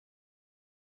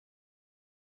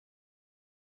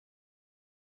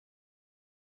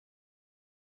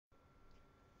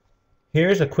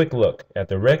Here's a quick look at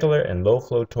the regular and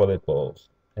low-flow toilet bowls.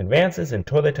 Advances in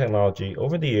toilet technology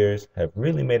over the years have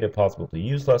really made it possible to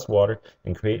use less water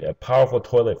and create a powerful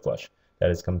toilet flush that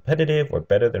is competitive or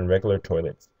better than regular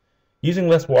toilets. Using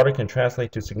less water can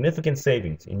translate to significant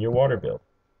savings in your water bill.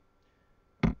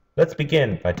 Let's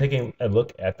begin by taking a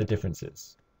look at the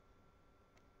differences.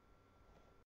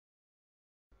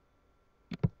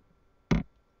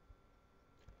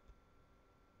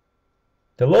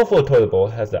 The low-flow toilet bowl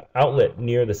has the outlet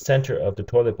near the center of the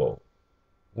toilet bowl,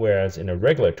 whereas in a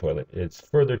regular toilet it's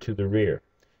further to the rear.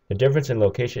 The difference in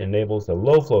location enables the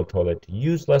low-flow toilet to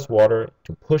use less water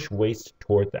to push waste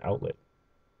toward the outlet.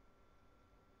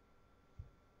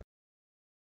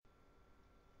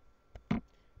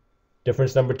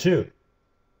 Difference number 2.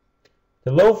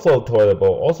 The low-flow toilet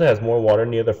bowl also has more water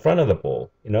near the front of the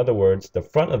bowl. In other words, the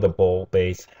front of the bowl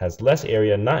base has less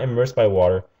area not immersed by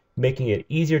water, making it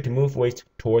easier to move waste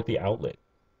toward the outlet.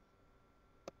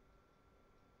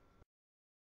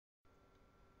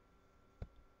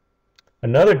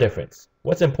 Another difference.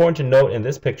 What's important to note in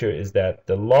this picture is that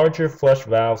the larger flush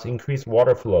valves increase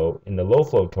water flow in the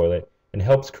low-flow toilet and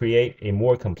helps create a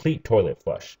more complete toilet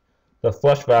flush. The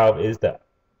flush valve is the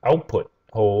output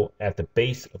hole at the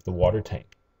base of the water tank.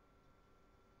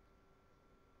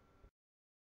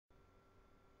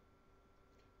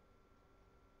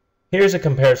 Here's a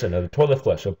comparison of the toilet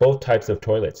flush of both types of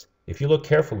toilets. If you look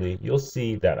carefully, you'll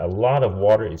see that a lot of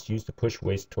water is used to push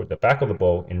waste toward the back of the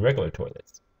bowl in regular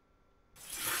toilets.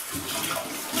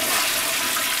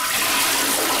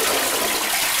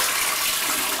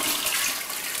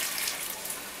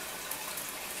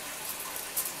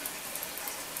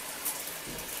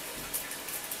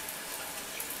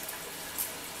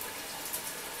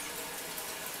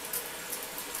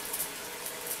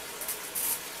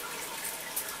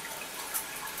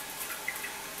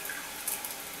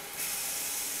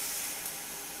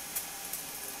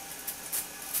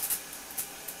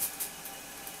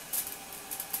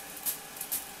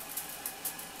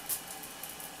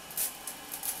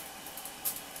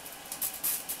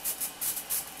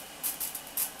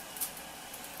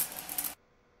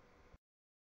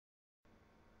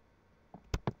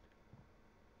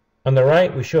 On the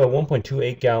right, we show a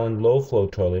 1.28-gallon low-flow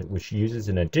toilet which uses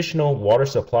an additional water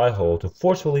supply hole to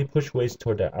forcefully push waste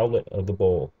toward the outlet of the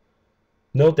bowl.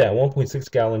 Note that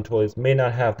 1.6-gallon toilets may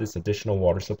not have this additional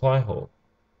water supply hole.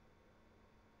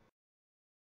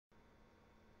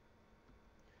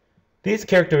 These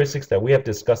characteristics that we have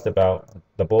discussed about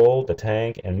the bowl, the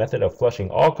tank, and method of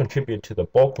flushing all contribute to the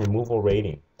bulk removal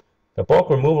rating. The bulk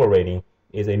removal rating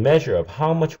is a measure of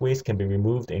how much waste can be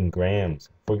removed in grams.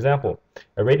 For example,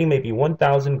 a rating may be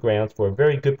 1,000 grams for a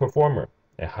very good performer.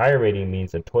 A higher rating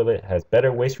means the toilet has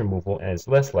better waste removal and is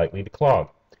less likely to clog.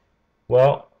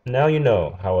 Well, now you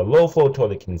know how a low-flow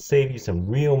toilet can save you some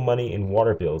real money in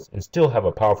water bills and still have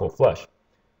a powerful flush.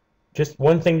 Just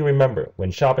one thing to remember,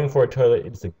 when shopping for a toilet,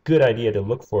 it's a good idea to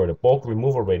look for the bulk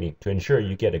removal rating to ensure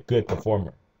you get a good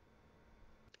performer.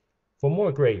 For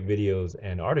more great videos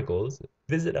and articles,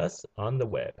 visit us on the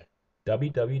web,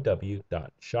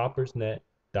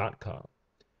 www.shoppersnet.com.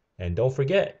 And don't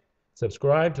forget,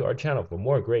 subscribe to our channel for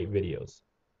more great videos.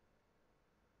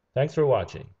 Thanks for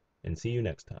watching, and see you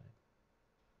next time.